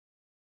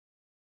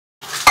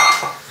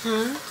Maybe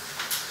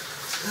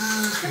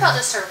I'll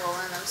just start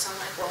rolling them, so I'm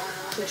like rolling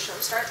them when the show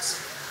starts.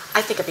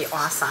 I think it'd be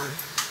awesome.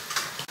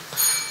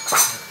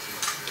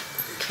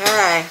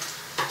 Okay.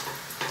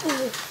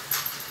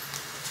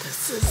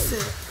 This is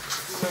it.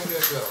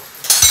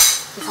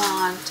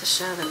 On to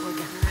show that we're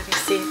getting ready.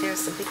 See,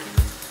 there's the beginning.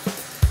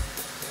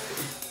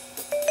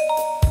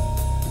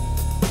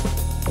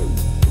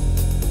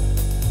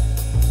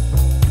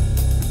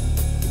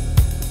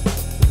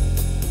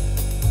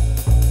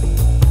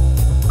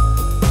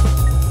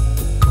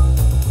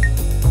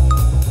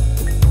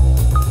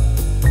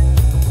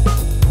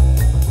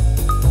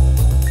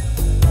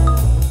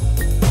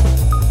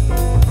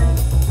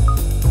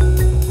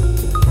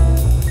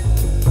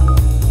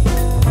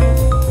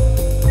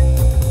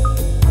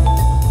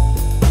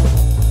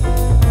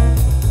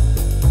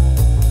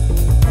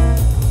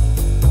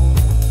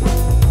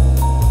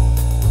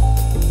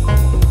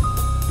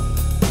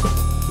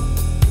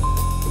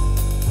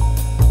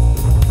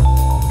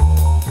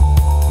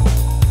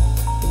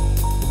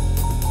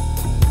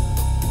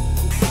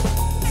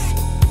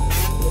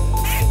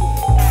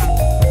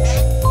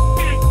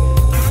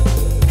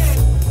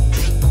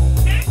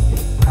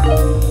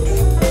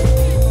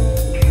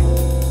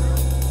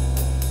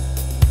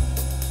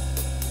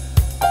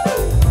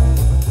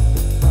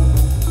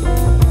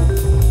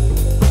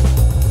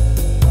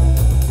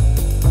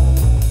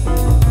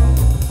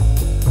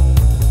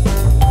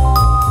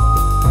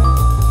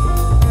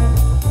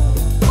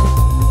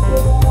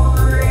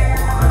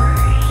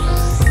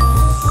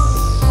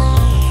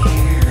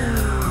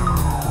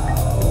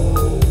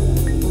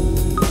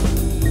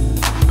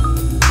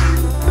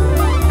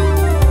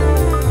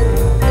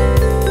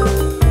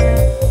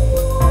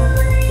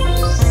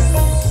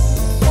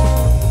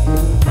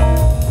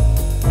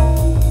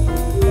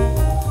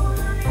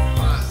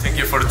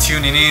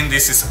 Tuning in.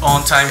 This is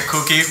On Time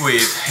Cookie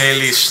with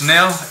Hayley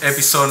Schnell,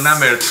 episode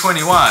number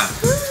 21.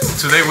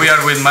 Today we are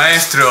with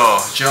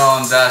Maestro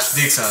John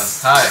Dixon.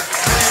 Hi. How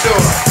you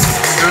doing?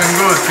 I'm doing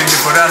good, thank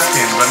you for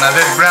asking.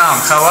 Bernadette Brown,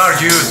 how are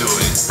you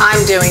doing? I'm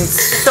doing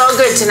so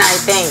good tonight,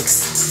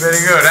 thanks. Very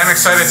good. I'm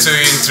excited to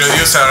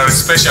introduce our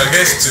special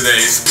guest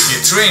today,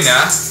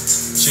 Katrina.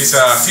 She's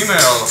a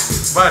female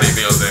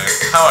bodybuilder.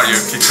 How are you,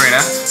 Katrina?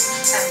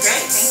 I'm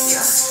great, thank you.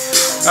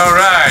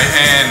 Alright,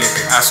 and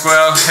as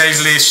well,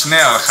 Hayley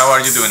Schnell. How are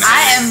you doing, Hayley?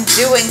 I am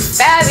doing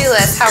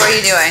fabulous. How are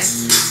you doing?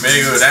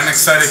 Very good. I'm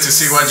excited to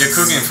see what you're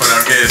cooking for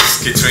our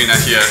guest, Katrina,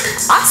 here.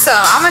 Awesome.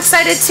 I'm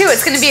excited too.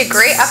 It's going to be a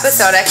great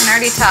episode. I can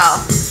already tell.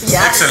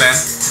 Yeah. Excellent.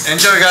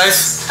 Enjoy,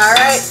 guys. All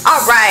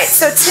right.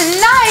 So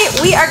tonight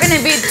we are going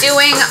to be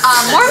doing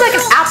more of like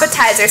an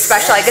appetizer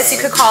special, I guess you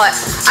could call it.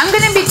 I'm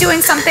going to be doing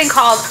something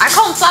called, I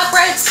call them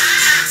flatbreads,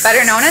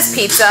 better known as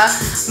pizza.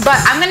 But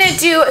I'm going to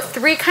do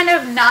 3 kind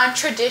of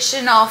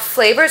non-traditional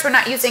flavors. We're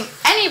not using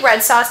any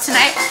red sauce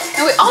tonight.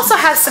 And we also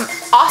have some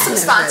awesome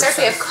sponsors.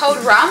 We have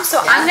Code Rum.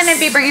 So I'm going to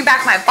be bringing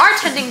back my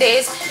bartending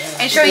days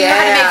and showing you how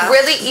to make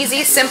really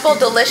easy, simple,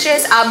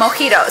 delicious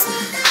mojitos.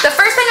 The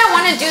first thing I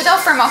want to do though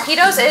for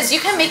mojitos is you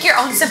can make your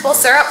own simple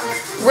syrup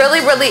really,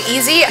 really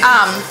easy.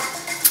 I'm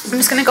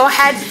just going to go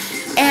ahead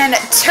and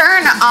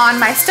turn on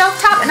my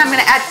stovetop, and I'm going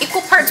to add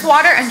equal parts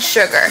water and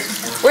sugar.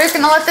 We're just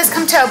going to let this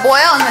come to a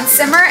boil and then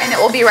simmer, and it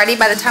will be ready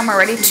by the time we're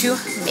ready to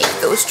make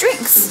those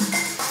drinks.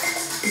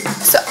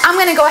 So I'm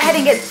going to go ahead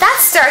and get that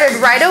started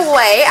right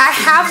away. I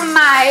have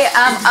my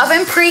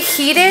oven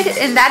preheated,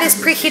 and that is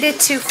preheated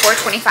to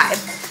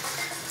 425.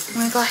 I'm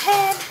going to go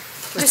ahead.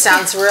 It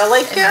sounds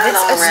really good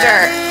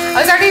already. I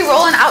was already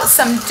rolling out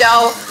some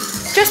dough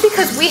just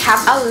because we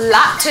have a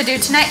lot to do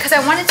tonight, because I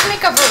wanted to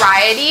make a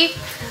variety.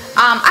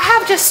 I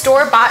have just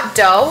store-bought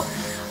dough.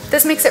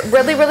 This makes it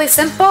really, really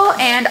simple,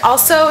 and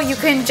also you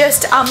can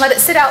just let it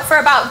sit out for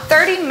about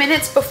 30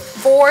 minutes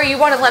before you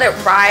want to let it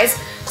rise,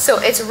 so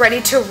it's ready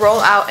to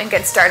roll out and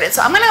get started.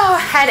 So I'm going to go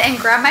ahead and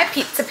grab my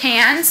pizza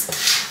pans.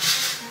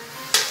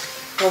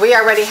 Well, we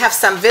already have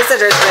some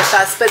visitors with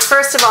us, but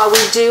first of all,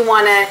 we do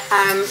want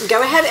to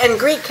go ahead and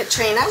greet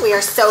Katrina. We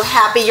are so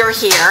happy you're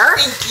here.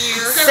 Thank you.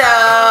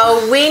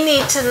 So we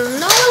need to know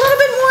a little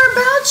bit more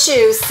about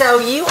you. So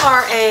you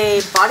are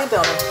a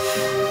bodybuilder.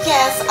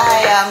 Yes,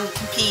 I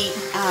compete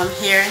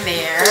here and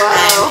there.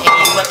 Wow.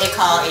 I'm what they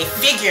call a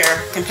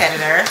figure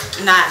competitor,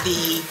 not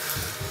the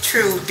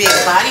true big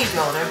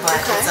bodybuilder, but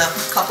it's a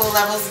couple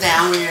levels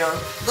down where you're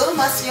a little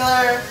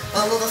muscular,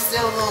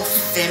 still a little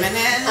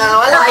feminine.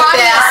 Oh, I like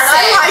that.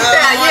 I like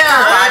that.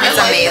 Yeah, It's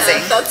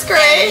amazing. That's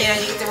great.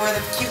 And you get to wear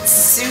the cute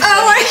suit.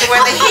 Oh, you get to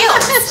wear the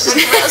heels,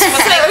 which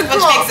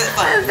makes it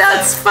fun.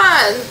 That's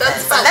fun.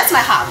 That's fun. That's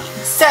my hobby.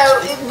 So,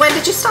 when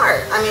did you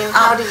start? I mean,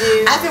 how did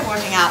you? I've been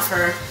working out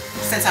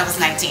since I was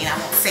 19. I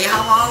won't say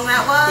how long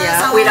that was.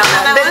 Yeah, we don't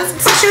know.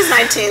 Since she was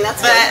 19,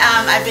 that's good. But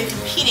I've been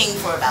competing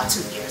for about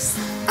 2 years.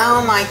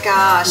 Oh my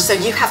gosh, so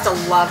you have to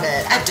love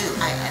it. I do.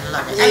 I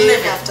love it. You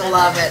have to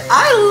love it.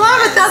 I love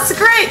it. That's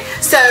great.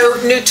 So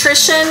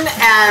nutrition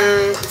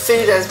and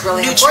food is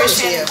really important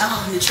to you.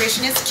 Oh,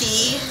 nutrition is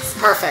key.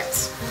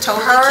 Perfect.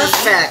 Totally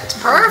Perfect,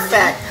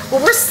 perfect.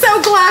 Well, we're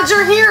so glad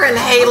you're here, and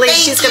Hayley,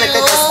 she's gonna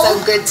cook us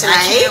so good tonight.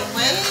 I can't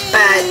wait.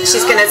 But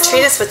she's gonna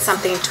treat us with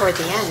something toward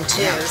the end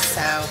too.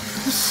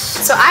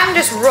 So I'm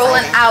just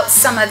rolling out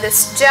some of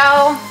this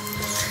dough.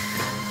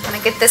 I'm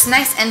gonna get this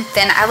nice and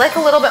thin. I like a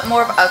little bit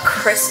more of a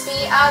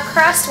crispy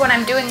crust when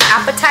I'm doing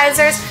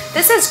appetizers.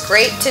 This is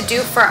great to do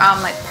for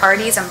like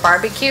parties and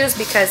barbecues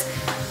because,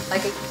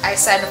 like I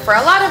said, for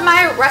a lot of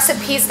my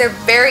recipes, they're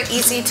very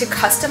easy to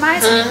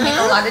customize and you can make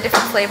a lot of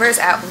different flavors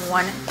at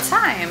one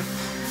time.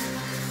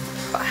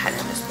 Go ahead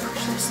and just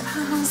push this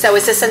out. So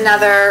is this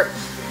another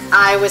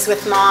I was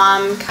with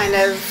mom kind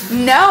of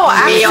No,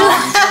 meal?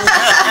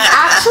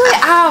 actually,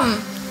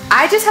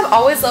 I just have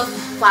always loved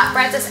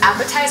flatbreads as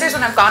appetizers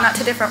when I've gone out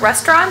to different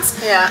restaurants.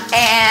 Yeah.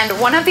 And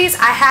one of these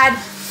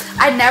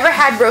I never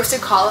had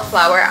roasted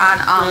cauliflower on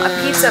a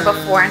pizza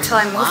before until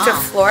I moved to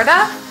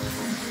Florida.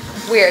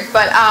 Weird,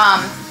 but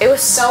it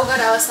was so good.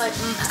 I was like,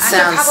 I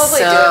could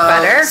probably do it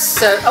better.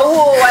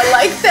 Oh, I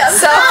like that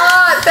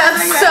thought.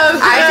 That's so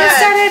good. I just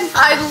started.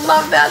 I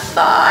love that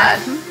thought.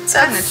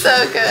 That's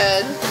so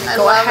good. I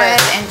Go love ahead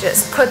it. and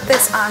just put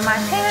this on my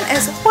pan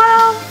as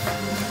well.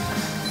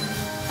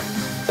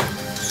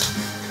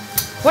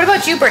 What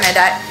about you,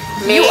 Bernadette?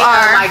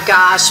 Oh my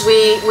gosh,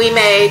 we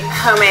made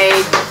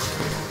homemade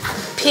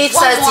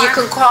pizzas. You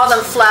can call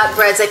them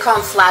flatbreads. They call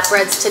them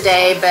flatbreads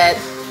today, but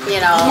you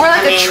know, more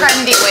like a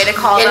trendy way to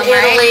call them, in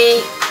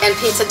Italy, and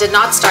pizza did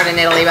not start in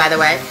Italy, by the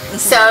way.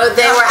 So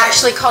they were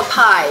actually called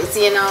pies,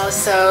 you know.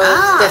 So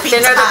the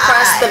thinner the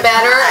crust, the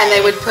better, and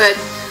they would put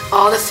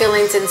all the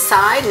fillings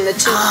inside and the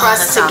two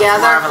crusts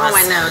together. Oh,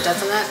 I know,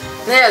 doesn't it?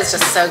 It is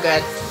just so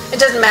good. It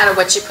doesn't matter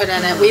what you put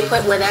in it. We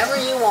put whatever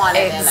you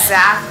wanted in it.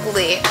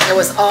 Exactly. It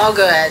was all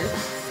good.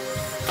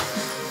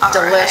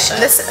 Delicious. Right.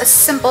 This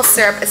simple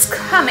syrup is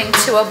coming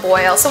to a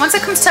boil. So once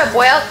it comes to a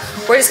boil,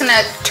 we're just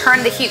gonna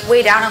turn the heat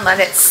way down and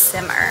let it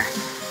simmer.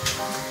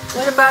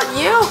 What about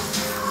you?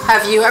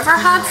 Have you ever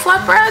had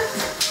flatbread?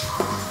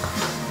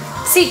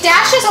 See,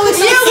 Dash is always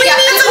We need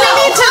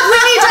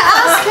to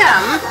ask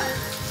him.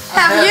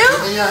 Have you?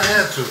 Yeah, I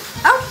had to.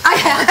 Oh, I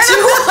had to.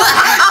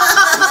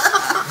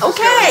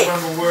 Okay. I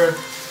remember where.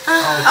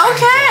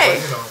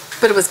 Okay. You know.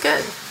 But it was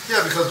good.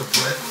 Yeah, because the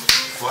bread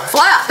flat.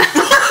 Flat.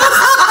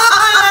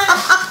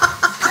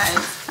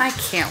 I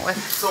can't with.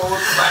 So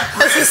it's flat.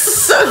 This is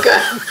so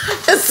good.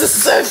 This is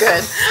so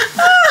good.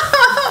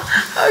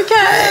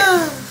 Okay.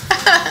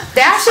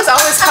 Dash is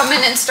always coming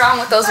in strong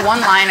with those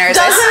one-liners.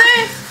 Doesn't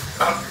it?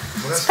 Well,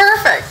 It's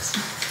perfect.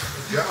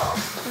 good job.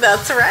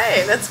 That's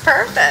right. It's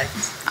perfect.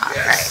 All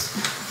right.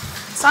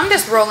 So I'm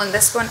just rolling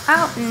this one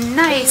out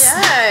nice.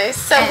 Yay.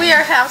 So we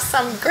have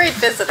some great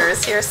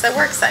visitors here, so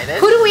we're excited.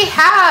 Who do we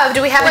have?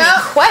 Do we have any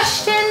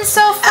questions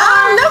so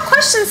far? No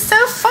questions so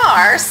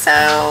far.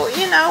 So,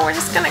 you know, we're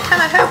just going to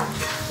kind of hope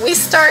we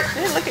start.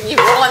 Look at you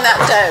rolling that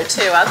dough,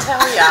 too, I'll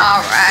tell you.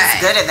 All right.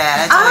 Good at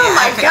that. I tell Oh you,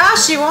 my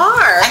gosh, you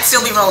are. I'd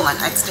still be rolling.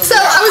 So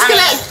I was going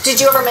to, did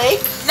you ever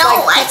make?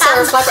 No, like pizza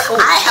or flatbread? Oh.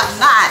 I have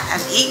not.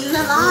 I've eaten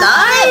a lot,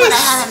 Nice. but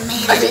I haven't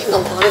made I've it. eaten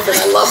a lot of it.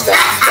 I love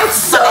that. That's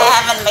so, I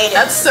haven't made it.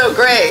 That's so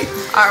great.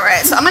 All right.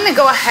 So I'm going to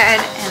go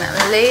ahead and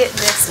lay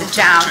this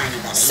down.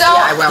 So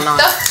Yeah, I will not.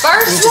 the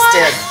first You just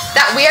one did.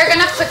 that we are going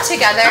to put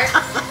together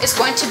is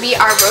going to be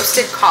our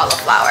roasted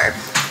cauliflower.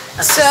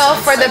 So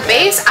for the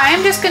base, I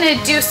am just going to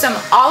do some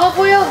olive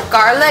oil,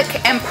 garlic,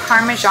 and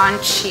Parmesan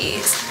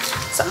cheese.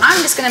 So I'm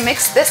just going to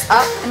mix this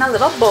up in a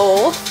little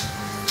bowl.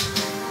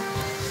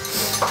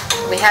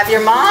 We have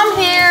your mom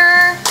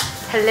here.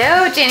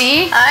 Hello,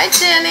 Jenny. Hi,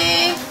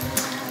 Jenny.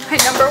 My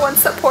 #1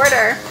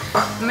 supporter.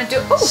 I'm going to do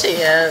She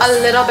is. a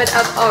little bit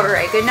of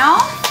oregano.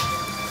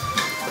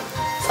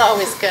 It's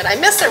always good. I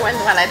miss her when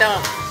I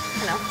don't,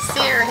 you know,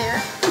 see her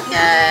here.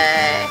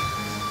 Yay.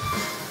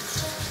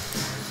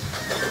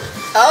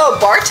 Oh,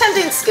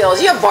 bartending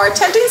skills. You have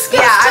bartending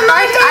skills Yeah,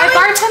 tonight, I Hayley?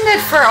 bartended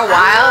for a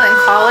while in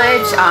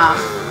college.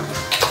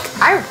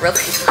 I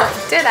really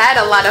liked it. I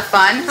had a lot of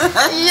fun.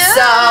 Yeah.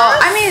 So,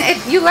 I mean,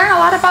 you learn a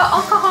lot about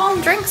alcohol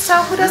and drinks,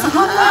 so who doesn't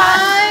love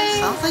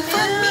that? Sounds like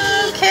fun to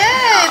me.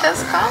 Okay,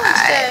 that's college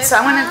Alright, days. so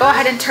I'm going to go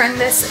ahead and turn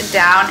this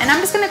down, and I'm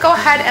just going to go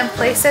ahead and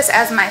place this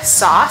as my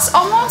sauce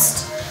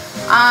almost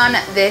on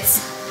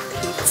this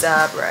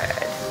pizza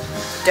bread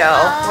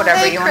dough, whatever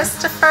Hey, you want.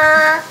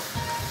 Christopher.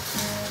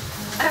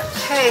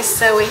 Okay,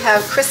 so we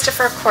have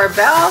Christopher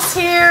Corbell's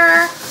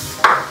here.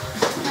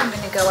 I'm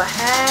going to go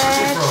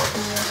ahead.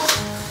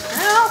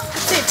 Well,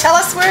 let's see, tell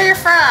us where you're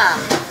from.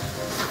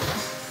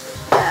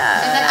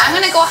 And then I'm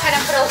going to go ahead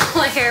and put a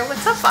layer.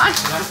 What's up, Vaughn?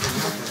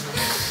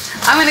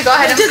 I'm going to go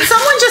ahead and Did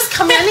someone just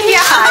come in here?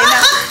 Yeah, I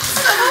know.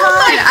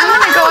 And I'm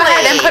going to go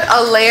ahead and put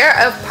a layer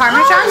of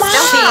Parmesan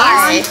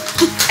cheese.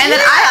 And then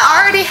I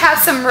already have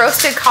some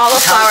roasted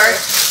cauliflower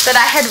that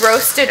I had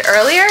roasted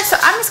earlier. So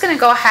I'm just going to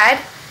go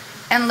ahead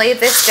and lay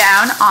this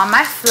down on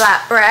my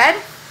flatbread.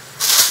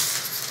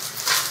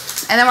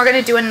 And then we're going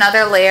to do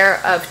another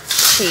layer of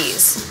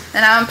cheese.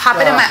 Then I'm going to pop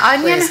it in my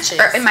onion, please, cheese.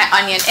 or in my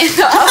onion, in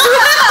the oven.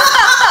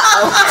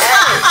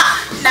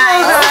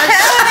 Nice.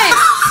 Okay.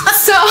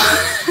 So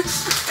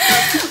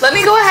Let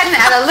me go ahead and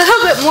add a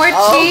little bit more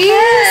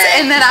cheese,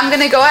 and then I'm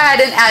gonna go ahead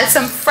and add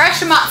some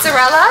fresh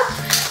mozzarella.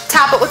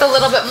 Top it with a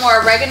little bit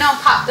more oregano.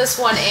 Pop this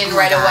one in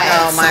right away.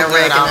 Oh, my So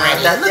good oregano.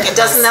 already.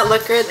 Doesn't that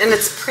look good? And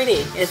it's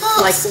pretty. It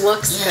like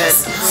looks good.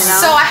 You know?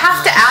 So I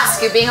have to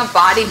ask you, being a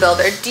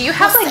bodybuilder, do you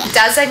have like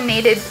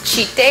designated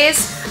cheat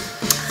days?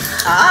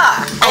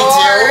 I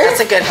do.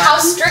 That's a good one. How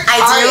strict I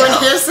are do, you? and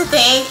here's the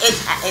thing.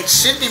 It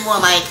should be more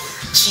like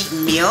cheat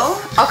meal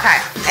Okay.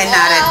 and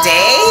not a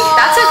day.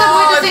 That's a good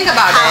way to think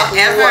about it.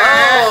 However,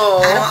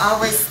 Whoa. I don't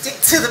always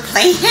stick to the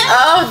plan.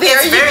 Oh, there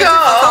It's you very go.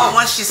 difficult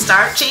once you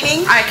start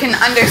cheating. I can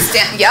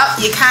understand.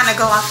 Yep. You kind of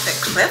go off the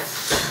cliff.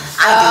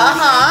 I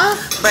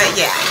do. But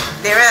yeah,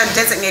 there are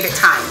designated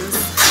times.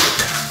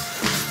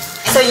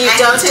 So you And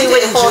don't I tend do to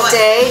it whole enjoy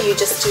day. You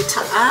just do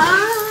time.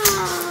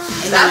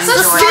 And That's I a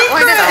enjoy smart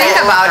way to so think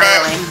about it.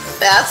 thoroughly.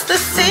 That's the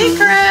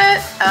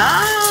secret.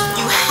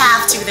 You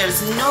have to.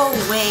 There's no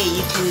way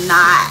you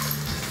cannot.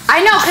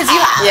 I know, because you.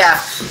 Yeah.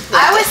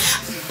 I was.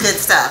 Good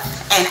stuff.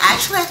 And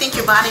actually, I think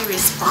your body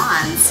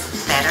responds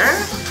better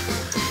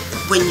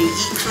when you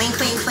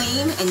eat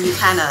clean, and you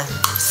kind of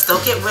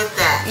stoke it with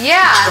that.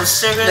 Yeah. Those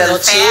sugars Little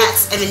and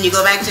fats, and then you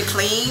go back to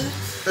clean.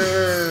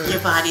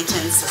 Your body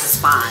tends to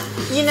respond.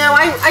 You know,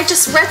 I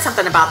just read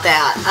something about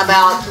that,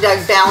 about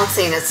like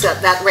balancing it, so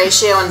that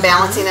ratio and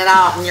balancing it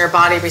out, and your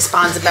body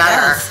responds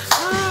better.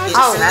 It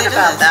Oh, really read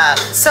about does. that.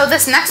 So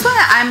this next one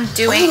that I'm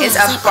doing is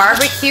a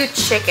barbecue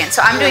chicken.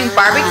 So I'm doing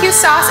barbecue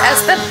sauce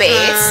as the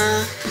base.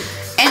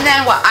 And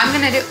then what I'm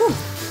gonna do,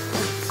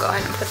 go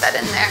ahead and put that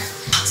in there.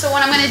 So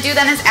what I'm gonna do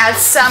then is add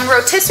some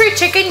rotisserie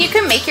chicken. You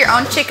can make your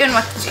own chicken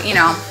with, you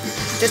know,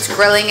 just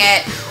grilling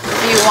it.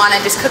 If you wanna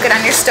just cook it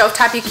on your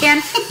stovetop, you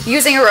can.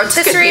 Using a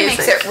rotisserie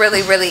makes it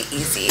really, really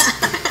easy.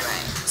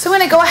 So I'm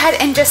gonna go ahead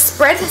and just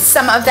spread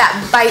some of that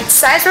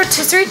bite-sized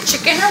rotisserie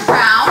chicken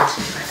around.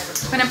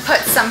 I'm gonna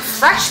put some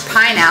fresh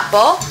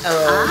pineapple.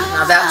 Oh,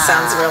 now that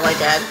sounds really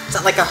good. Is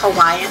that like a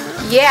Hawaiian?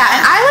 Yeah,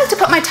 and I like to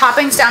put my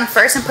toppings down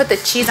first and put the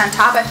cheese on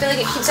top. I feel like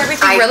it keeps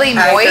everything really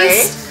I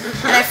moist.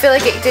 And I feel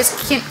like it just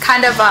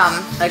kind of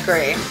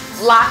Agree.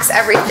 locks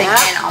everything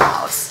in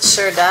almost.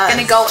 Sure does.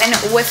 Gonna go in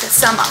with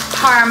some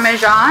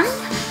Parmesan.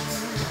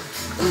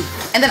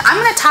 And then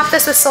I'm gonna top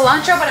this with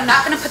cilantro, but I'm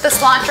not gonna put the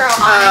cilantro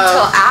on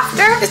until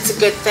after. It's a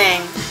good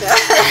thing.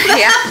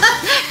 Yeah.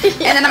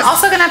 And then I'm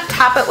also gonna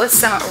top it with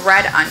some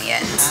red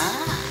onions.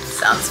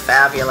 Sounds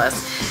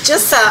fabulous.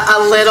 Just a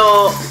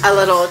little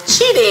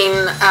cheating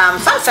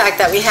fun fact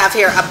that we have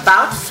here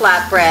about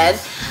flatbread.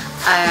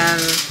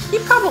 You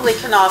probably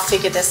can all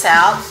figure this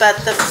out, but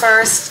the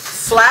first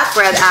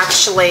flatbread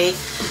actually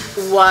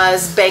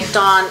was baked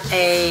on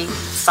a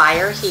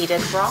fire-heated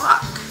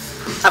rock.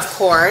 Of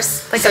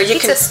course. Like so a you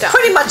pizza can stone.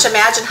 pretty much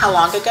imagine how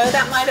long ago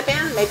that might have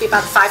been. Maybe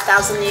about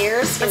 5,000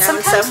 years. You But know,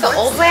 and sometimes so the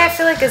forth. old way I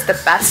feel like is the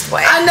best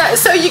way. I know.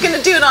 So you're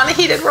gonna do it on a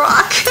heated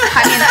rock.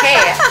 I mean,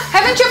 hey,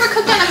 haven't you ever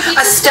cooked on a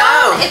pizza A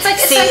stone. It's like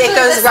See, essentially it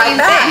goes the right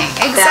same back.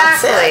 thing.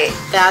 Exactly.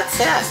 That's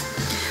it.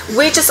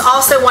 We just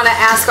also want to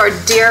ask our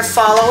dear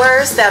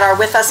followers that are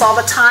with us all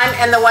the time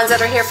and the ones that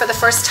are here for the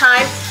first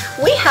time,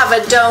 we have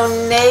a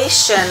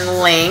donation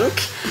link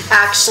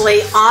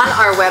actually on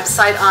our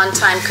website, On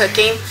Time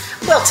Cooking.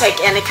 We'll take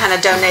any kind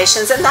of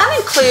donations, and that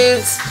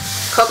includes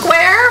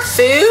cookware,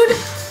 food,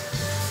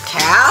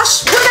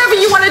 cash, whatever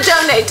you want to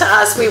donate to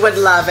us, we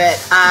would love it.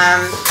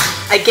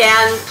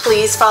 Again,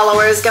 please,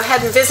 followers, go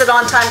ahead and visit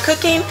On Time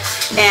Cooking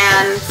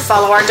and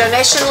follow our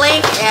donation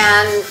link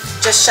and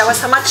just show us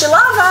how much you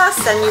love us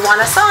and you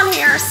want us on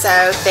here. So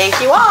thank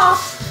you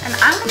all. And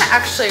I'm gonna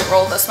actually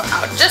roll this one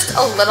out just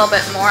a little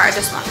bit more. I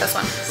just want this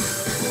one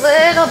a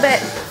little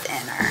bit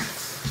thinner.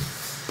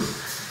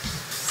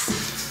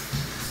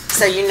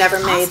 So you never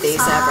made these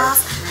ever,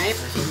 right?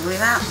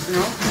 Without,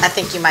 no. I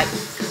think you might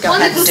go Well,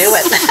 ahead and do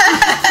it.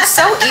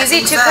 So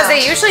easy too, because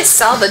they usually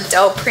sell the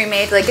dough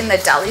pre-made like in the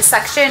deli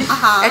section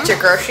at your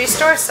grocery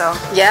store. So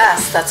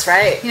Yes, that's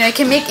right. you know you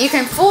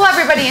can fool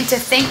everybody into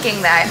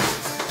thinking that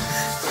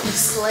you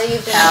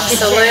slaved in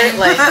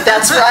Absolutely.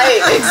 That's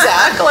right.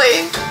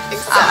 Exactly.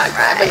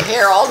 Exactly. I've been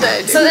here all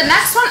day. So the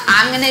next one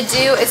I'm gonna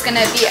do is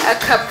gonna be a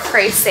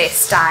Caprese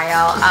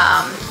style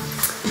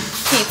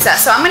pizza.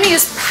 So I'm gonna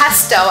use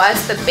pesto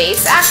as the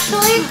base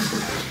actually,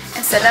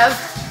 instead of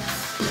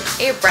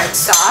a bread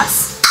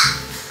sauce.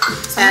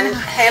 And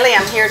Hayley,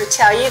 I'm here to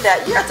tell you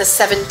that you're at the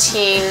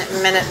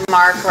 17-minute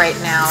mark right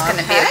now. It's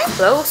gonna be a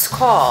close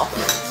call.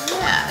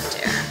 Yeah,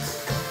 dear.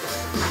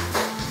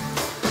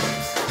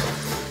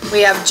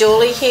 We have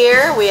Julie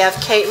here. We have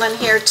Caitlin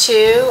here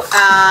too.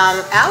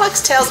 Alex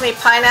tells me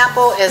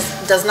pineapple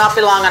does not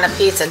belong on a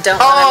pizza. Don't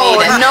let him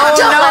eat it. no.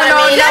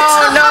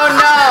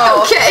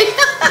 Okay.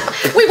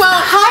 We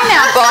won't.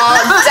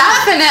 Pineapple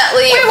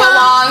definitely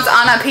belongs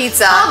on a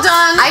pizza. All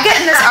done. I get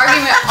in this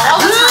argument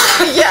all the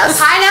time. Yes.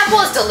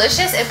 Pineapple is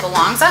delicious. It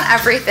belongs on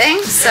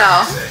everything. So,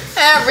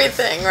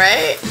 Everything,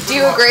 right? do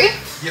you agree?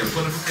 Yeah,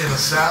 put them in a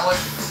salad.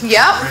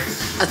 Yep.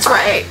 That's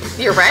right.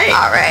 You're right.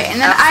 All right, and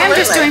then I am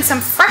just Absolutely. doing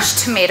some fresh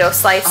tomato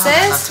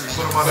slices,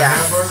 Put them on a Yes.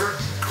 hamburger.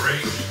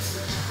 Great.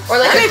 or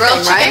like a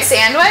grilled Anything,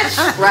 chicken right?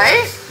 sandwich.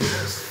 Right?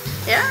 Yes.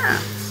 Yeah.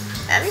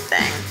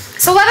 anything.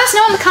 So let us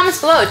know in the comments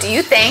below. Do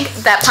you think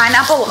that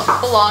pineapple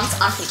belongs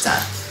on pizza?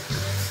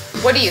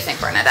 What do you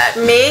think, Bernadette?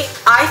 Me,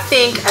 I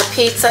think a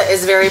pizza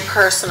is very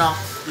personal.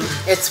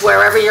 It's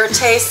wherever your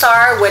tastes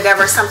are,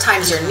 whatever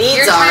sometimes your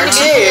needs You're are trying to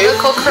too. be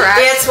political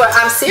correct. It's what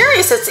I'm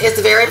serious. It's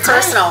very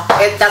personal.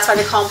 That's why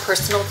they call them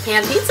personal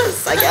pan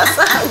pizzas, I guess,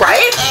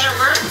 right?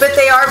 But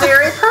they are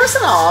very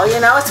personal.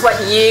 You know, it's what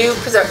you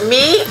preserve.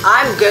 Me,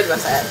 I'm good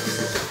with it.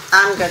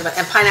 I'm good with it.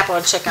 And pineapple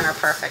and chicken are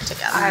perfect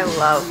together. I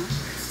love.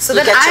 So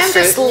You then get your I'm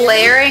just fruit.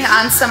 layering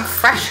on some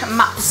fresh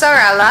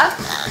mozzarella,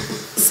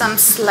 some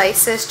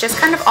slices, just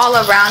kind of all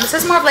around. This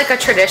is more of like a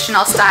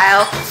traditional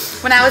style.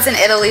 When I was in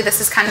Italy, this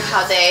is kind of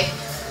how they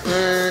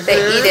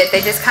eat it.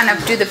 They just kind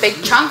of do the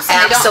big chunks and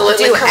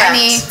Absolutely they don't do correct.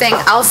 anything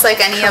else like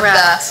any of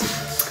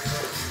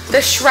the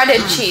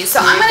shredded cheese.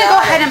 So I'm gonna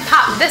go ahead and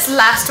pop this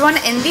last one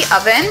in the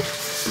oven.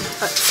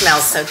 It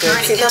smells so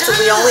good. See, that's what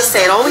we always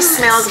say. It always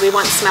smells. We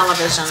want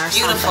smell-o-vision or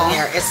something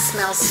here. It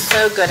smells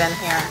so good in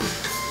here.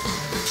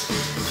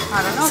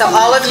 I don't know. So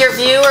all our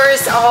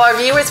viewers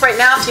right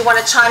now, if you want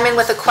to chime in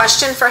with a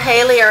question for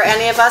Hayley or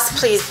any of us,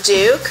 please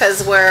do,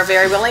 because we're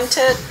very willing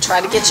to try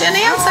to get you an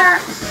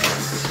answer.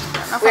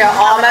 We are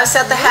almost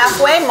at the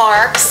halfway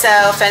mark, so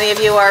if any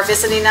of you are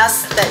visiting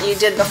us that you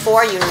did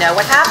before, you know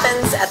what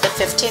happens at the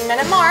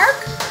 15-minute mark.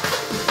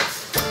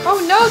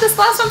 Oh no, this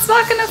last one's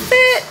not gonna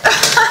fit.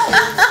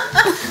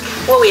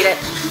 We'll eat it.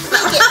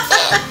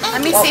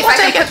 Let me see if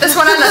I can put this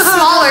one on a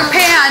smaller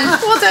pan.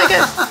 We'll take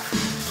it.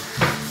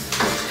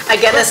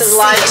 Again, this is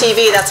live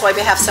TV. That's why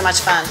we have so much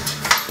fun.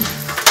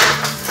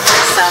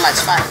 So much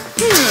fun.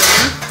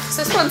 Is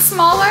this one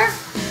smaller?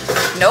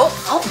 Nope.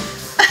 Oh.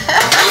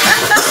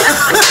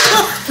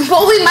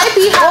 Well, we might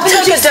be We'll having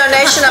take a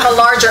donation of a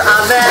larger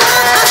oven.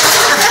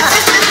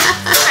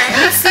 Let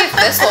me see if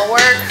this will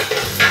work.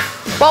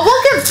 Well,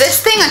 we'll give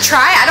this thing a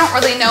try. I don't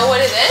really know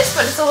what it is,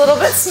 but it's a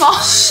little bit small.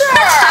 Sure.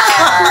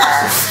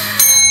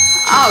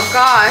 Oh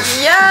gosh.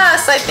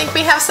 Yes, I think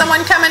we have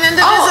someone coming in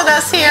to visit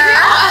us here. Maybe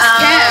I'll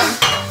ask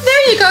him.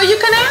 There you go. You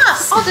can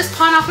ask. I'll just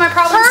pawn off my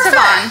problems to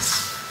Vaughn.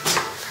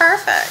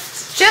 Perfect.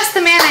 Just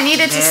the man I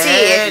needed to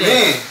see.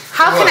 Me?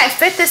 How can What? I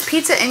fit this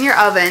pizza in your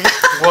oven?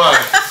 Why?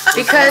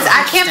 Because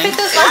I can't fit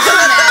this last one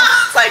in.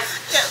 It's like,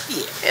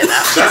 you know,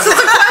 this is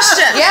a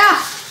question.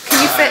 Yeah. Can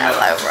you fit?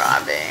 Hello,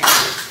 Robbie.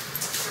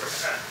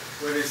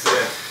 What is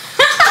it?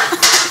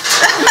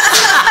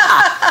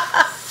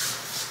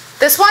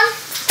 This one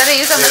that I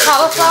use on the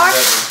cauliflower?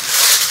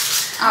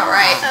 All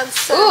right. That's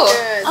so Ooh,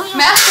 good.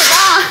 Master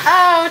Vaughn.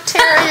 Oh,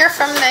 Tara, you're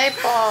from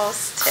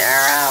Naples.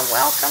 Tara,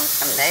 welcome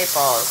from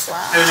Naples. Wow.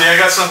 Hayley, I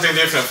got something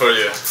different for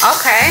you.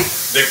 Okay.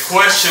 The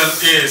question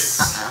is,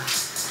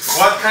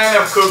 what kind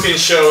of cooking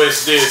show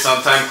is this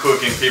on Time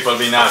Cooking? People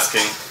been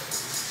asking.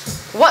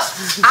 What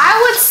I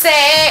would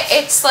say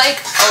it's like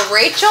a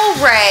Rachel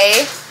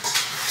Ray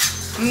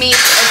meets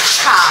a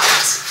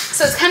Chopped.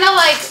 So it's kind of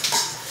like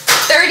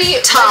 30.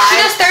 Like she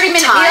does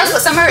 30-minute meals, but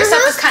some of her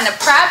stuff is kind of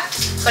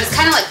prepped. But it's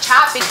kind of like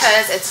Chopped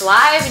because it's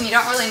live and you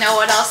don't really know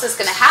what else is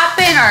gonna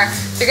happen, or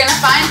you're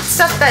gonna find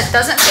stuff that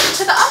doesn't fit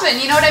into the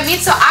oven. You know what I mean?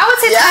 So I would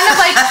say it's kind of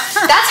like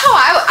that's how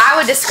I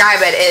would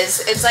describe it.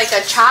 Is it's like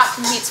a Chopped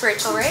meets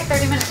Rachel Ray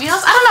 30-minute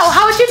meals. I don't know.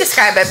 How would you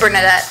describe it,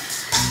 Bernadette?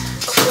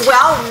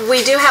 Well,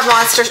 we do have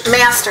Master.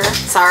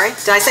 Sorry,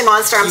 did I say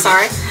monster? I'm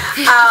sorry.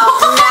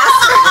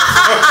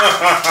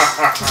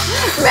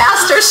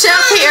 Master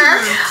Chef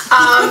here,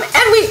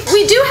 and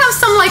we do have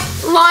some like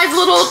live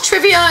little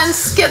trivia and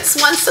skits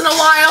once in a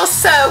while.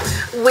 So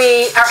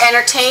we are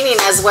entertaining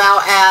as well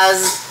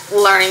as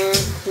learning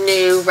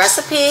new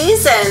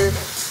recipes and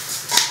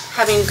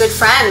having good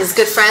friends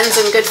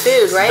and good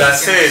food, right?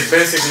 That's it.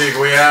 Basically,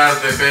 we are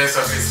the best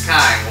of its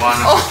kind, one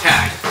of a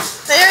kind.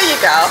 There you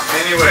go.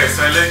 Anyways,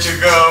 I let you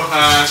go.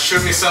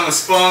 Shoot me some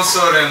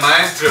sponsor and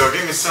maestro.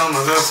 Give me some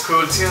of those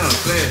cool tunes,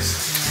 please.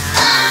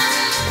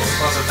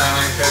 Sponsor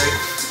time, Hayley.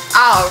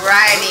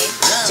 Alrighty.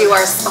 Do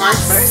our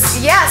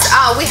sponsors. Yes,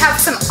 we have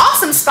some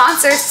awesome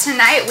sponsors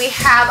tonight. We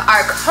have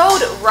our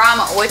code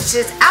Roma, which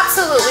is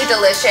absolutely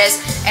delicious.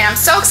 And I'm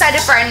so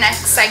excited for our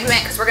next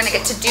segment because we're going to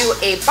get to do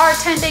a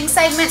bartending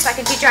segment so I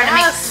can teach you how to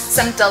make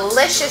some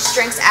delicious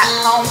drinks at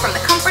home from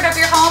the comfort of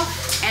your home.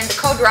 And the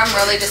code Roma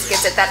really just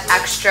gives it that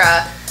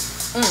extra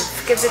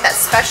gives it that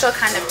special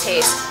kind of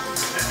taste.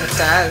 It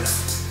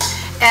does.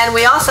 And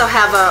we also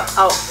have a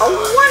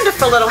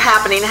wonderful little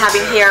happening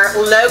here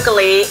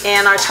locally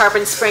in our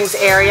Tarpon Springs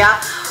area.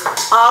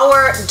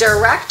 Our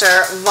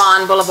director,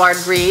 Vaughn Boulevard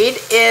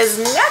Reed, is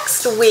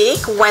next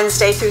week,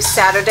 Wednesday through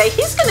Saturday.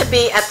 He's going to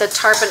be at the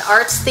Tarpon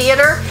Arts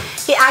Theater.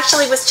 He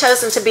actually was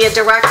chosen to be a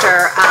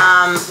director.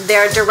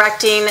 They're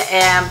directing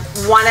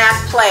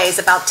one-act plays,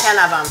 about 10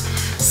 of them.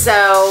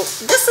 So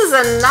this is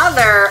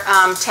another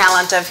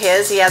talent of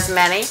his. He has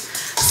many.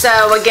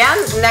 So again,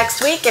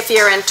 next week, if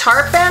you're in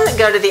Tarpon,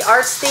 go to the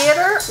Arts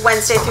Theater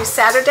Wednesday through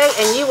Saturday,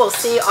 and you will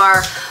see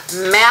our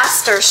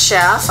master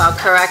chef, I'll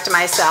correct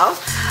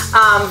myself,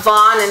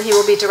 Vaughn, and he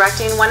will be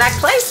directing one-act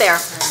plays there.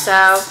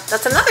 So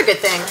that's another good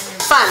thing.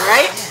 Fun,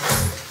 right?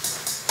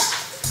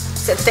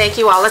 So thank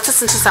you all. Let's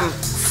listen to some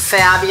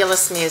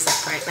fabulous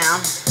music right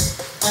now.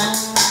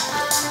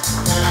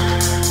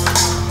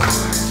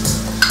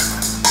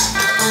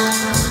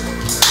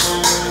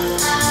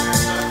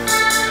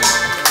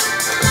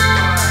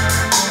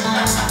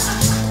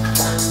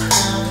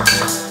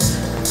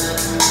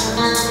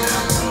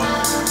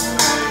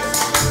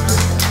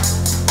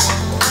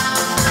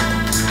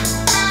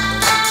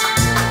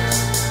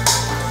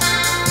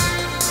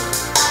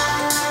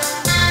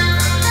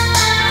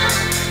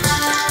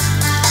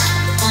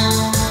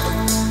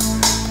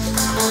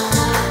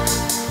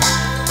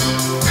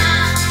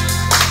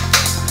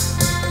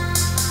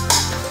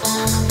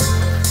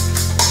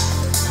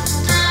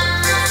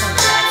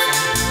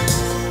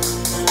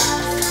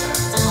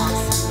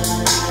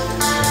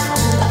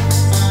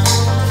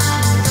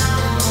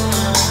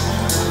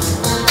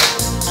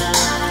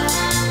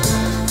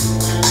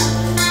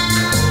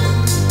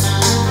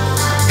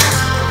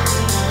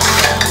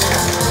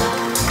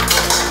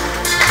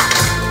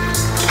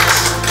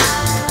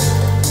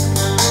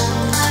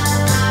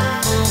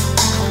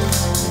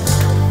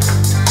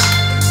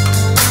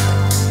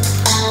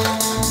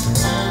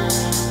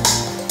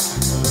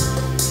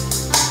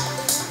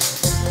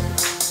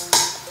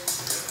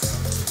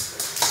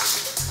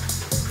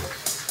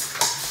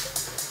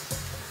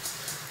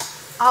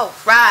 All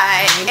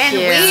right, and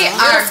you. we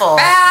Beautiful. are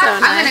back. So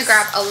I'm gonna nice.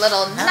 grab a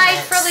little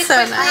knife really So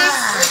quickly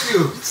Thank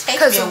you.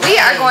 because we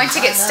are going to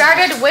get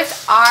started with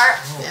our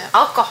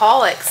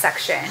alcoholic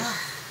section.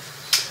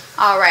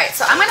 All right,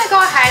 so I'm gonna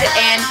go ahead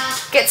and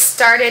get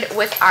started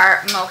with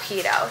our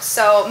mojito.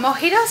 So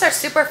mojitos are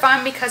super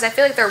fun because I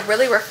feel like they're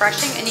really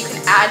refreshing, and you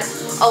can add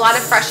a lot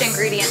of fresh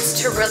ingredients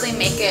to really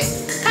make it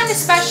kind of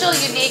special,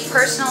 unique,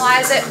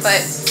 personalize it, but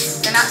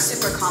they're not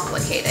super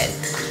complicated.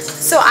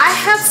 So I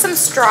have some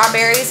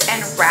strawberries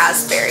and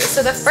raspberries.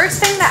 So the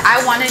first thing that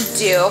I want to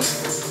do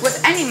with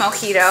any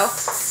mojito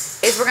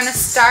is we're going to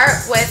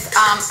start with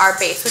our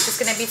base, which is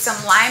going to be some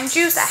lime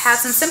juice. I have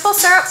some simple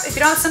syrup. If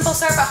you don't have simple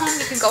syrup at home,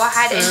 you can go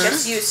ahead and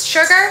just use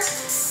sugar,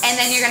 and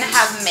then you're going to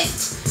have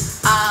mint.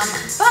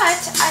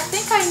 But I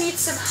think I need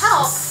some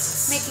help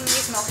making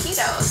these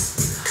mojitos.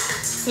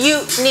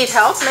 You need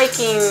help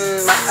making,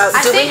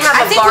 do we think- have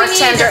I a think we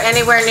bartender need-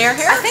 anywhere near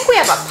here? I think we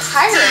have a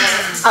pirate.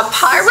 A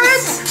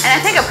pirate? And I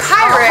think a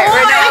pirate. Oh,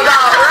 Renee.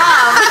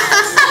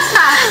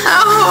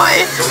 Oh boy,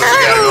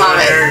 I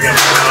love it.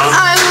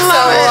 I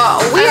love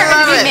it. We are I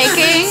going to love be it.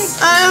 making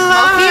I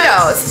love it.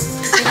 mojitos.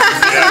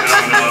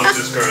 Yeah, no, I'm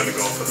just going to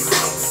go for the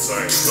wrong.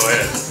 Sorry, go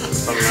ahead.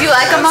 Do you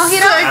like a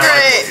mojito? So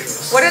great.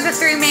 What are the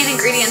 3 main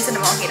ingredients in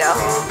a mojito?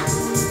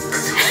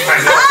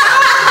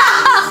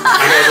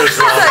 I know there's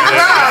wrong.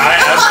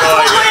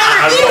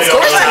 Of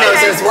course I know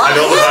there's wine. I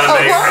don't know how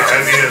to make it. I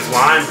mean, it's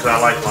lime because I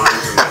like lime.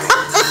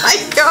 Oh my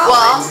God.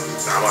 Well,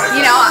 I like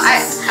you know,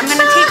 I'm going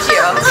to teach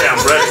you. Yeah,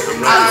 I'm ready.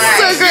 I'm ready. All right.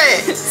 So great.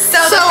 So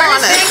the So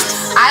first honest. thing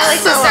I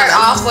like to So start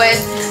honest. off with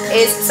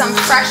is some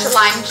fresh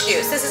lime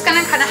juice. This is going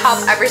to kind of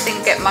help everything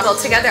get muddled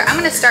together. I'm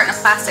going to start in a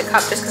plastic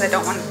cup just because I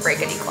don't want to break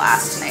any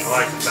glass tonight.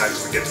 I like the fact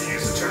that we get to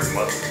use the term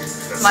muddle.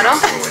 That Muddle?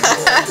 sounds really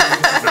cool.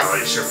 I'm not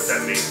really sure what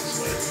that means.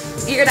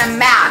 But You're going to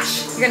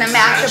mash. You're going to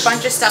mash a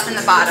bunch of stuff in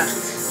the bottom.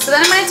 So then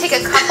I'm going to take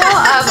a couple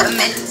of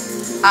mint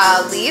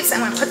leaves. I'm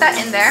going to put that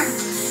in there.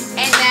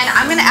 And then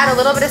I'm going to add a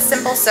little bit of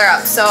simple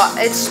syrup. So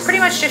it's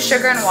pretty much just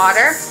sugar and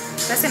water.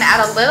 I'm just going to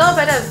add a little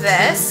bit of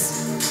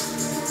this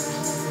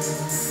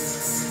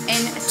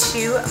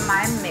into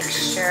my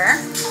mixture.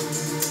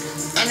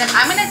 And then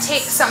I'm going to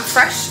take some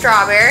fresh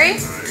strawberry.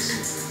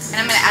 And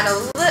I'm going to add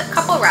a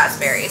couple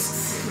raspberries.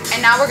 And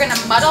now we're going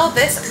to muddle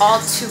this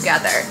all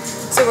together.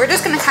 So we're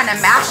just going to kind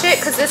of mash it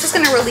because this is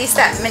going to release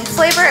that mint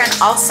flavor and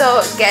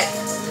also get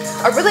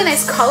a really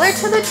nice color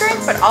to the drink,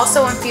 but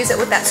also infuse it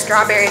with that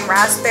strawberry and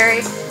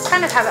raspberry.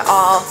 Kind of have it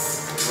all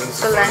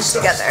blend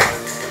together.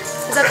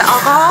 Is that the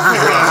alcohol?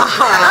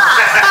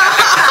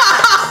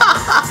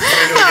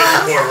 maybe we get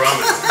some more rum.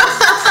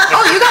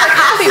 Oh, you gotta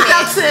copy me.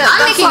 That's it.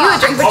 I'm making you a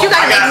drink, but you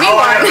gotta make me I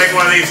one. gotta make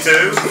one of these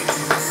too.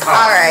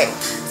 All right.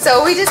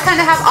 So we just kind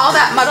of have all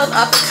that muddled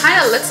up. It kind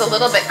of looks a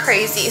little bit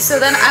crazy. So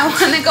then I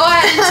want to go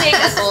ahead and take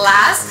a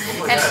glass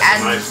and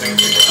add. Nice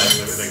things to glass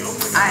and everything. Oh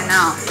my God. I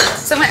know.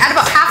 So I'm gonna add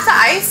about half the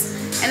ice,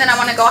 and then I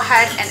want to go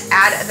ahead and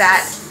add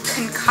that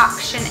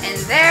concoction in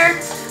there.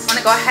 I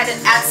want to go ahead and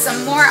add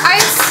some more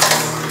ice.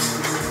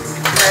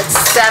 It's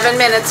 7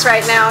 minutes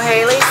right now,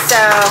 Hayley,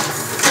 so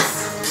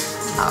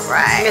All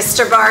right.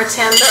 Mr.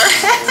 Bartender,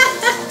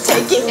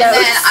 taking And notes.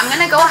 then I'm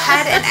gonna go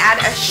ahead and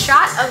add a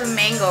shot of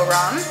mango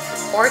rum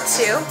or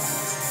 2.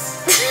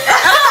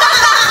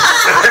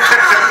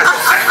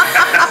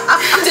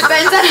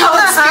 Depends on how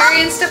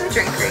experienced of a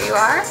drinker you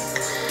are.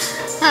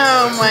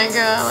 Oh my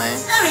golly.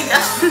 There we go.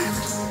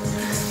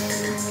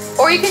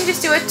 Or you can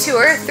just do a 2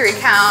 or 3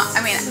 count.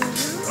 I mean,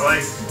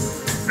 Like,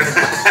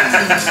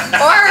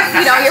 or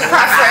you know, your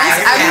preference.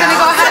 I'm gonna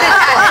go ahead and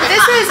add.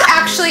 This is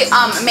actually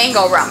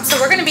mango rum. So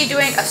we're gonna be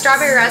doing a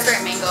strawberry,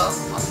 raspberry, mango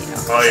mojito.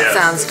 oh yeah.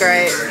 Sounds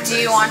great. Do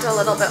you want a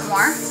little bit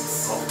more? Of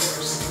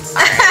course.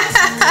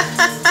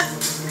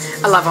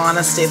 I love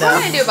honesty though.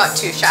 We're gonna do about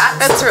 2 shots.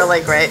 That's really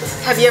great.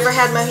 Have you ever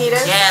had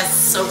mojitos? Yes,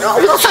 so Oh,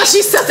 well,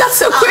 she said that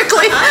so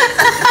quickly.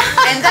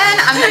 And then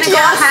I'm gonna go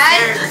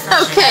ahead.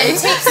 Okay.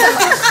 Take some.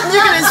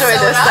 You're gonna enjoy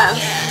this then.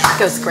 It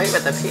goes great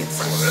with the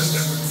pizza. Well, that's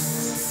different.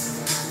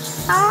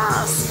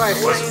 Ah, I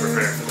sparkling. wasn't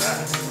prepared for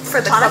that.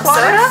 For the Tonic club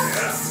water? soda?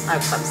 Yeah. Oh,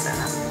 club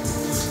soda.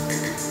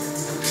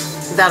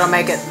 That'll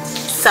make it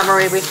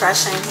summery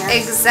refreshing here.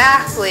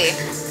 Exactly.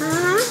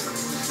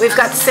 We've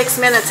got 6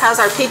 minutes. How's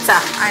our pizza?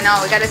 I know,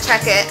 we gotta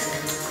check it.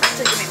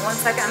 So give me 1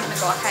 second, I'm gonna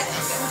go ahead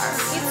and get our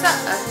pizza.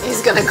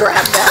 He's gonna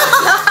grab that.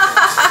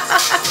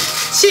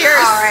 Cheers.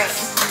 All right.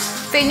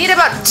 They need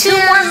about 2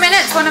 more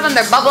minutes. One of them,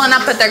 they're bubbling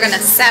up, but they're gonna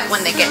set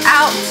when they get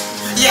out.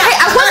 Yeah. Hey,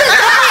 I wasn't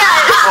done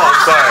yet. Oh,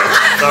 sorry.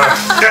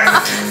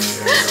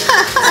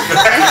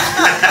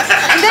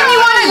 And then you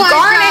want to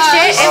garnish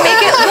it and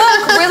make it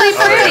look really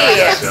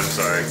pretty. I'm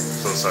sorry.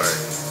 So sorry.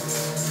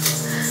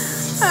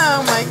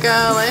 Oh my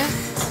golly.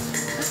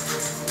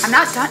 I'm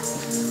not done.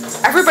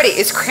 Everybody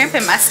is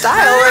cramping my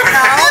style right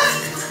now.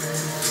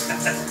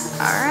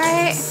 All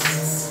right.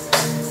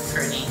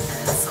 Pretty.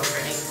 That's so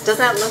pretty. Doesn't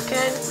that look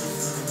good?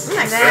 And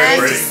Nice. then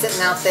pretty. Just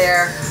sitting out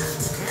there.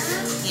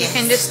 you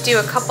can just do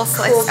a couple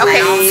slices. Cool Okay,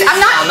 breeze. I'm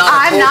Well,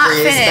 not a cool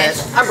breeze,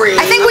 finished. but a breeze.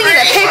 I think we need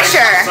a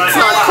picture. It's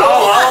not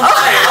cool.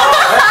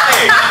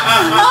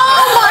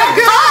 Oh my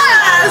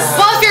goodness!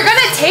 Well, if you're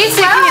gonna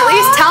taste it, can you at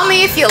least tell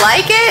me if you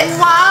like it?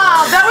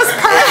 Wow, that was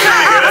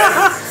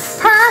perfect.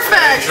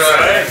 Perfect.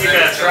 Try it. You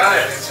gotta try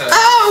it.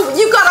 Oh,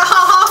 you got a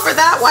ha-ha for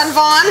that one,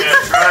 Vaughn. You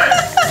gotta try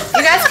it.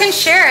 You guys can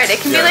share it.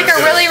 It can be Yeah, like a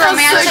that's really it.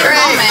 romantic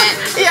moment.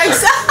 Yeah,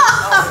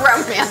 exactly.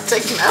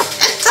 Romantic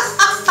moment.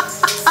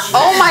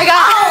 Oh my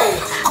god!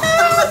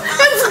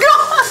 It's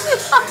gone.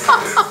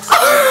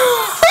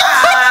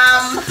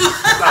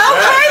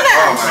 Okay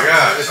then. Oh my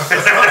god.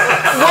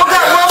 We'll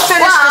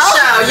finish the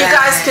show. You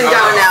guys can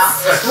go now.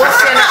 We'll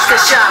finish the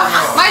show.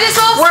 Might as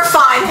well. We're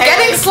fine.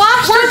 Getting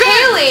sloshed with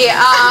Hayley.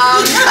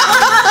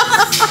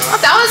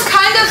 That was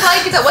kind of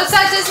like what's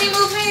that Disney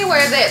movie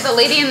where the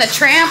Lady and the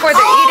Tramp where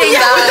they're eating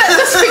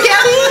the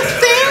spaghetti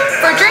thing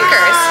for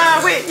drinkers.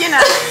 Wait, you know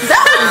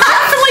that one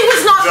definitely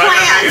was not Do I gotta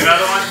planned. make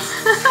another one?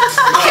 No,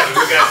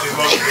 we got to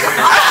both.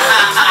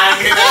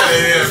 Get out of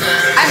here,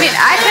 man. I mean,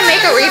 I can make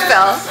a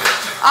refill.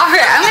 All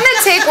right, I'm gonna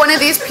take one of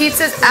these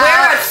pizzas out.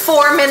 We're at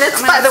 4 minutes,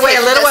 I'm by gonna the way,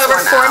 a take little this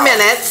over one 4 out.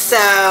 minutes.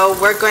 So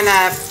we're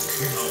gonna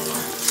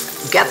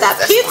get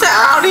that pizza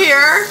out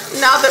here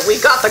now that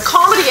we got the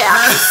comedy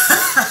act.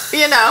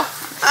 You know.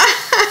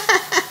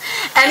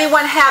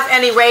 Anyone have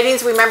any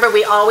ratings? Remember,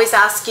 we always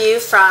ask you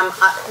from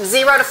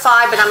 0 to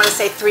 5, but I'm going to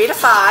say 3 to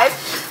 5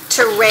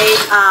 to rate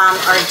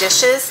our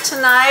dishes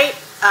tonight.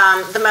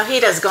 The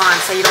mojito's gone,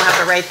 so you don't have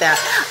to rate that.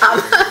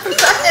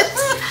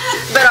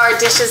 But our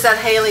dishes that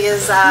Hayley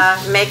is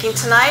making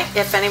tonight,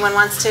 if anyone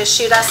wants to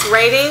shoot us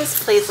ratings,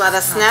 please let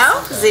us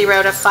know.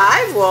 0 to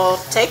 5, we'll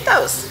take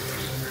those.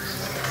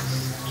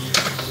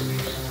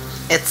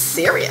 It's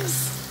serious.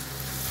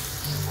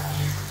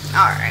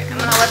 All right, I'm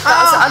gonna let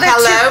those other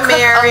hello, two cook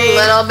Mary. a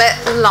little bit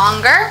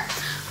longer.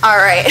 All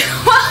right.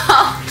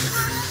 Well,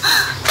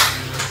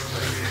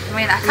 I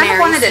mean, I kind of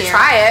Mary's wanted to here.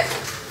 try it.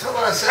 Tell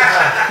her I said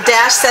hi.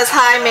 Dash says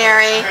hi,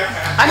 Mary.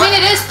 I mean,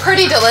 it is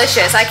pretty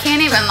delicious. I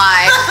can't even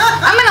lie.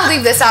 I'm gonna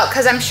leave this out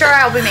because I'm sure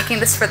I'll be making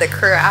this for the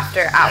crew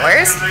after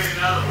hours. Make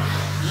another one.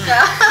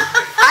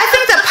 I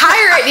think the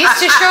pirate needs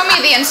to show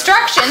me the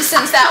instructions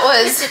since that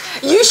was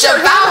You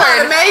showed him how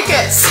to devoured make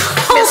it.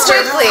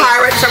 Mr. Mr.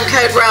 Pirate from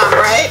Code Rum,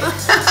 right?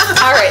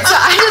 All right, so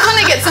I just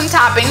want to get some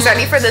toppings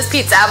ready for this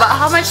pizza. But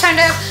how much time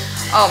do?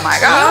 Oh my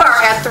You god!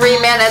 are at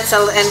 3 minutes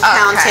and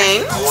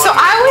counting. So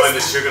I was. One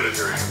that you're gonna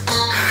drink.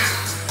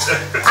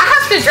 I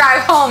have to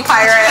drive home,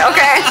 pirate.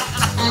 Okay.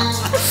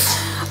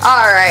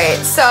 All right,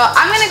 so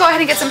I'm gonna go ahead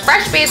and get some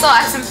fresh basil,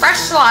 add some fresh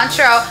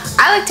cilantro.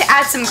 I like to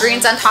add some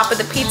greens on top of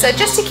the pizza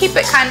just to keep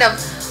it kind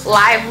of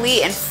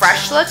lively and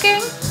fresh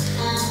looking.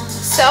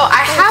 So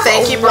I have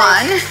Thank you, Brooke.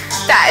 one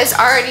that is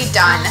already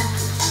done.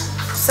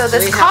 So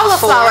this We have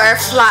cauliflower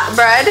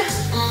flatbread.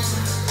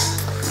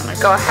 I'm gonna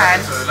go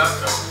ahead.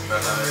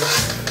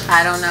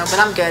 I don't know, but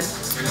I'm good.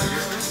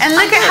 And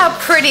look at how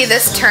pretty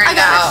this turned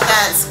out.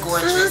 That's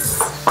gorgeous.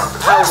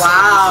 Oh,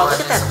 wow. Look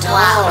at that dough.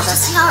 Wow.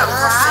 That's See how it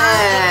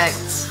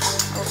rides?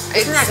 perfect.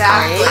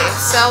 Exactly. great?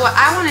 So what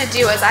I want to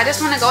do is I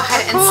just want to go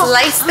ahead and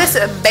slice this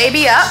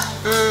baby up.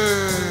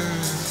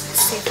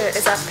 Let's see if there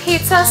is a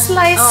pizza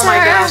slicer. Oh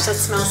my gosh, that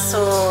smells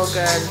so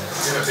good.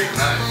 Get a big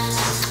knife.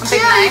 A big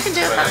Yeah, you knife. can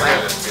do it that way.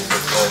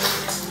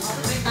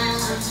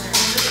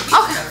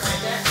 Okay.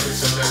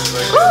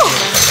 Woo.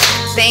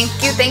 Thank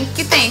you, thank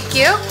you, thank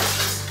you.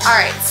 All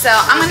right, so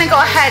I'm gonna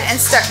go ahead and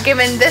start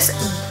giving this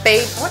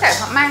baby. What did I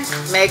put mine?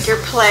 Make your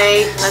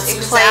plate. Let's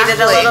plate it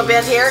a Exactly. little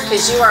bit here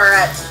because you are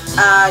at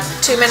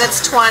 2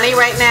 minutes 20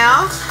 right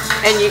now.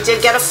 And you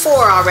did get a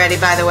 4 already,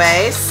 by the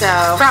way.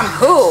 So From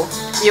who?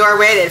 you are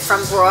rated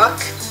from Brooke.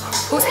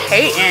 Who's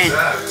hating?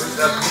 Who's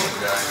that mean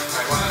guy?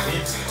 I want to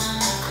meet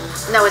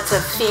him. No, it's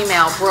a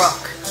female,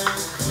 Brooke.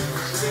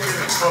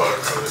 4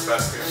 for the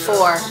past few years.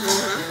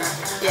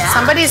 4. Yeah.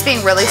 Somebody's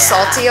being really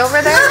salty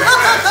over there.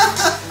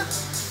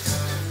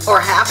 Or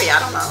happy, I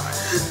don't know.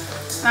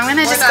 I'm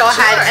gonna just not go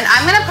ahead sure. and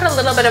I'm gonna put a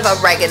little bit of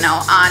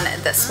oregano on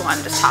this one.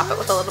 Just top it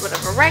with a little bit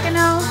of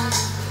oregano.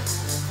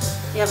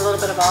 You have a little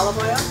bit of olive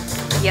oil?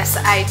 Yes,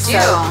 I do.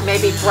 So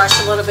maybe brush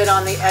a little bit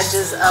on the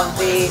edges of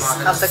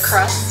the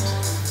crust.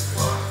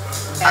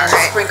 And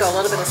Alright. sprinkle a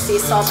little bit of sea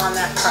salt on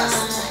that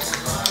crust.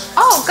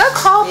 Oh, good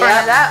call,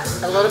 Bernadette.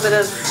 A little bit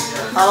of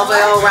olive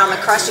oil around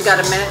the crust. You got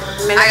a minute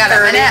I got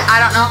 30. a minute.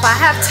 I don't know if I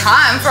have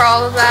time for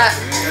all of that.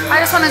 I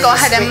just want to go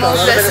ahead and Sprinkle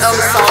move a little this bit of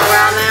over. sea salt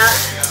around that.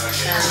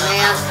 And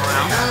man,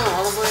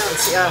 olive oil.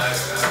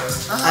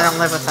 I don't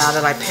live without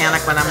it. I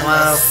panic when I'm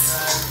low.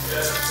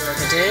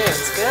 I do.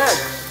 It's good.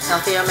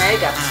 Healthy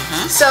omega.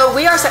 So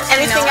we are.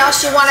 Anything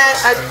else you want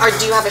to? Or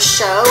do you have a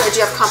show? Or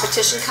do you have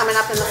competition coming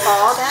up in the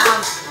fall? Then?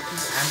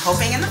 I'm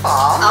hoping in the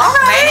fall. All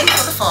right. Planning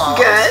for the fall.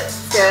 Good.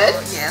 Good.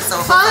 Yeah, so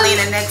Fun. hopefully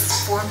in the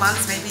next 4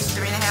 months, maybe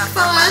 3.5,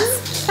 4 Fun.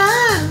 months.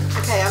 Fun.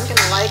 Okay, I'm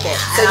gonna like it.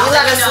 So And you I'll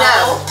let us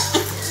know.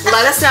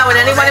 Let us know, and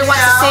anyone who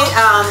wants to see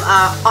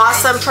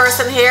awesome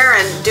person here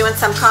and doing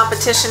some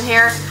competition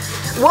here,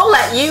 we'll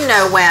let you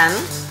know when,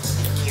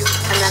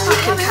 and then we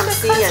can come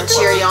see you and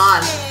cheer you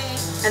on,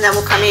 and then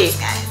we'll come eat.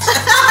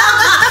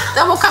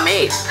 Then we'll come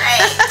eat.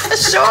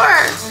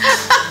 Sure.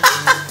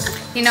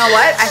 You know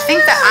what? I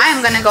think that I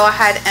am going to go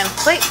ahead and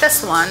plate this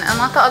one and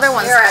let the other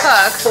ones You're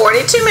at cook.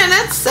 42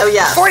 minutes, so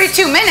yes.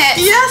 42 minutes?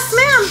 Yes,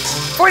 ma'am.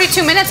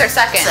 42 minutes or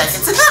seconds?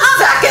 Seconds.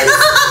 Seconds.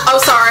 Oh,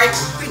 sorry.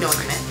 We know what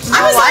you meant.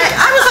 I was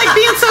like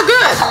being so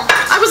good.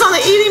 I was on the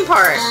eating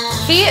part.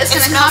 He is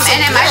going to smells come so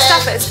in and my good.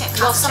 stuff is,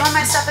 well, some of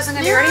my stuff isn't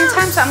going to be ready in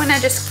time, so I'm going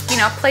to just,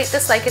 plate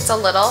this like it's a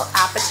little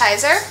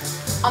appetizer.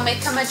 I'll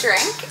make him a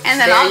drink,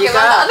 and then There I'll you give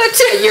him go. the other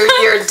two.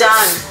 You're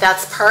done.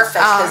 That's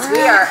perfect, because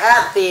we Alright. are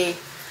at the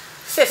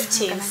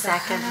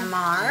 15-second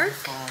mark.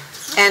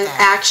 And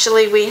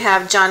actually, we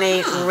have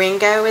Johnny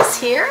Ringo is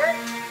here.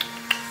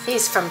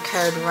 He's from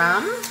Code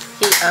Rum.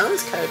 He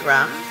owns Code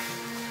Rum.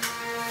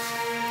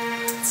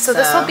 So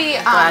this will be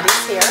glad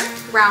he's here.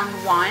 round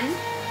 1.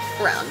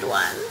 Round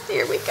 1.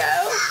 Here we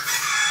go.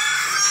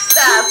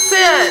 That's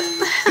it.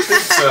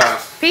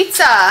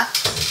 Pizza.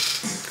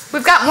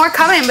 We've got more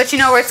coming, but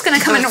it's going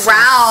to come in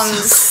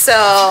rounds,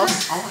 so...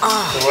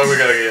 So what we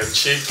gotta get?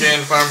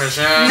 Chicken,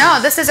 Parmesan? No,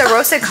 this is a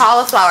roasted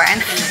cauliflower,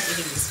 and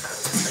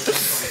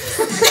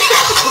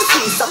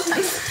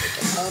Sometimes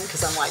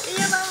because I'm like,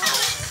 can't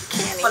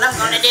But I'm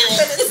going to do it.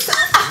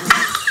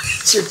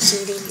 You're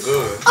cheating.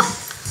 Good.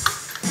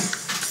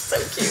 So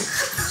cute.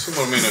 2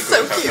 more minutes.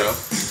 So to cute.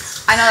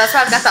 I know that's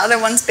why I've got the other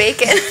ones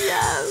baking.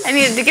 Yes. I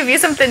needed to give you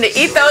something to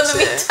eat though in the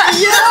meantime.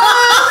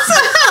 Yes.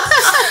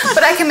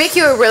 But I can make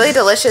you a really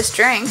delicious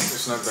drink.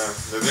 It's not bad.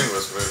 The drink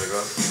was really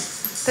good.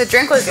 The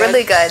drink was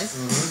really good.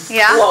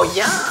 Yeah? Well,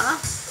 yeah.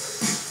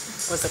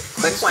 It was a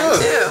quick one Good.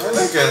 too. I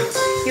like it.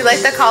 You like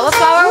the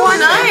cauliflower one?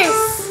 Nice.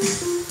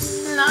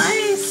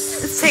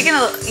 Nice. It's taking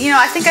a,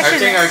 I think I I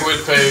should. think I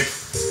will pay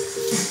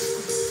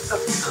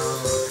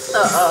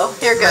Uh-oh.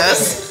 Here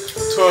goes.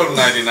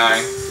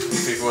 $12.99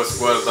 if it was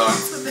well done.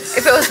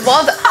 If it was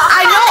well done.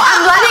 I know,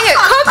 I'm letting it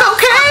cook,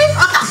 okay?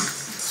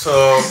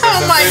 So, Oh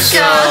my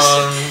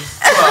presentation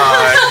 5,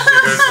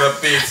 because the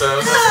pizza,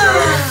 let's go.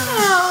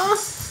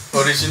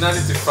 Oh.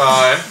 Originality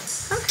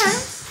 5. Okay.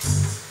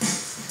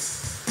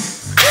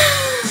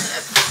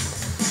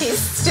 He's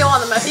still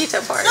on the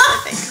mojito part, I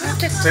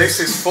think. Taste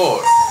is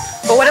 4.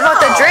 But what about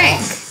the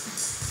drink?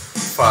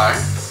 5.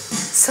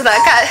 So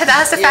that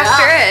has to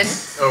factor in.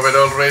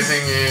 Overall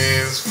rating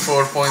is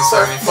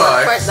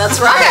 4.75. That's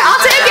right. Okay,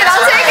 I'll take it,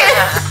 I'll take it.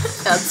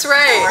 That's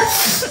right.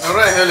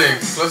 Alright, Hayley,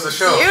 close the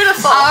show.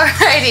 Beautiful.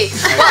 Alrighty.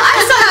 Well, I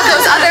still have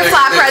those other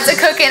flatbreads to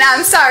cook, and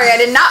I'm sorry I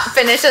did not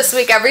finish this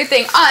week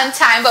everything on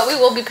time, but we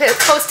will be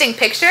posting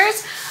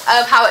pictures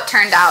of how it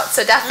turned out.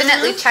 So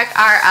definitely check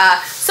our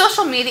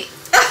social media.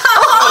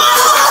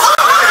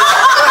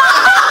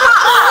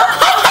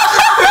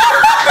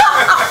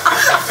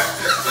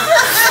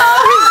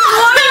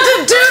 Wanting to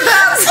do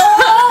that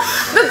all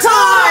the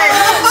time.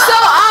 So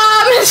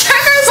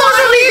check our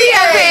social media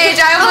page.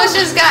 I almost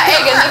just got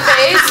egg in the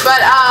face,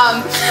 but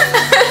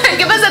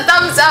give us a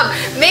thumbs up.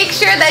 Make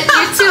sure that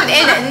you tune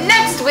in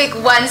next week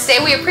Wednesday.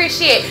 We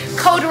appreciate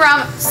Code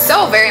Rum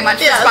so very much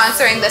for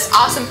sponsoring this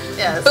awesome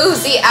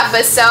boozy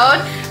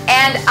episode,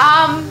 and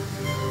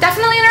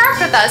definitely interact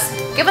with us.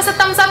 Give us a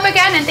thumbs up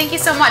again, and thank you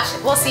so much.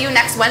 We'll see you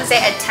next Wednesday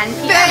at 10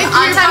 p.m.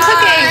 on Time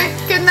Cooking.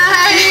 Good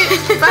night.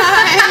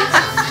 Bye.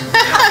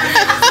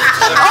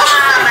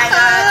 Oh my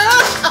God.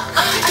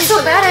 I feel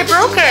bad I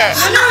broke it.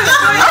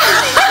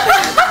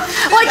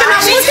 Like, and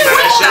I'm looking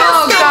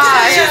Oh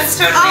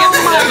gosh. Oh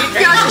my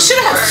gosh, you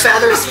should have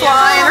had feathers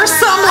flying or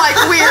some like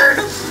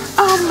weird.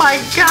 Oh my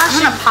gosh.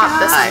 I'm gonna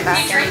pop this one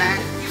back in there.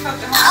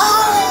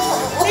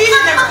 You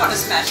didn't never want to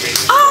smash it.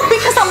 Oh,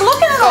 because I'm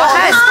looking at all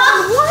ahead. this.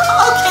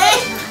 Okay.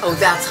 Oh,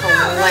 that's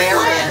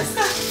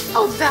hilarious.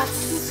 Oh, that's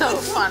so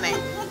funny.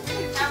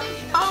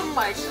 Oh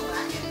my god.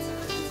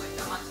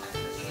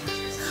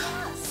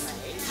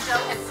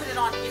 And put it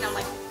on,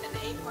 like an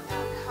 8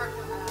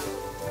 cardboard.